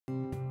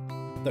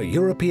The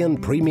European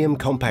Premium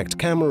Compact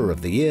Camera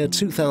of the year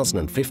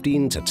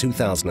 2015 to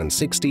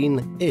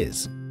 2016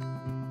 is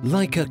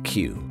Leica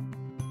Q.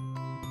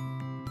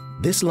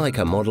 This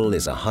Leica model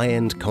is a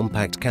high-end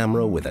compact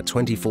camera with a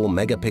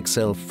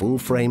 24-megapixel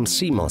full-frame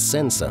CMOS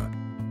sensor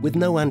with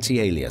no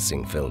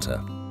anti-aliasing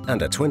filter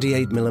and a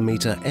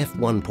 28mm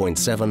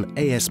f1.7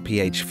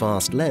 ASPH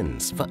fast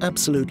lens for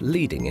absolute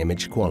leading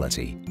image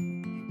quality.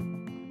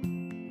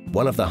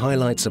 One of the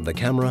highlights of the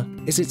camera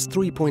is its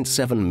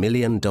 3.7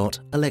 million dot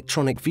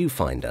electronic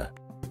viewfinder.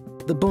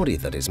 The body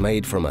that is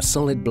made from a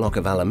solid block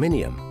of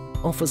aluminium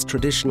offers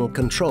traditional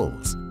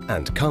controls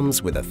and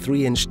comes with a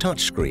 3-inch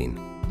touchscreen,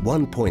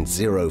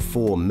 1.04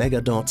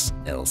 megadots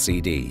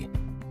LCD.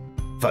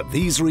 For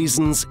these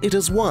reasons, it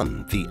has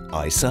won the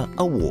ISA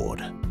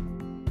award.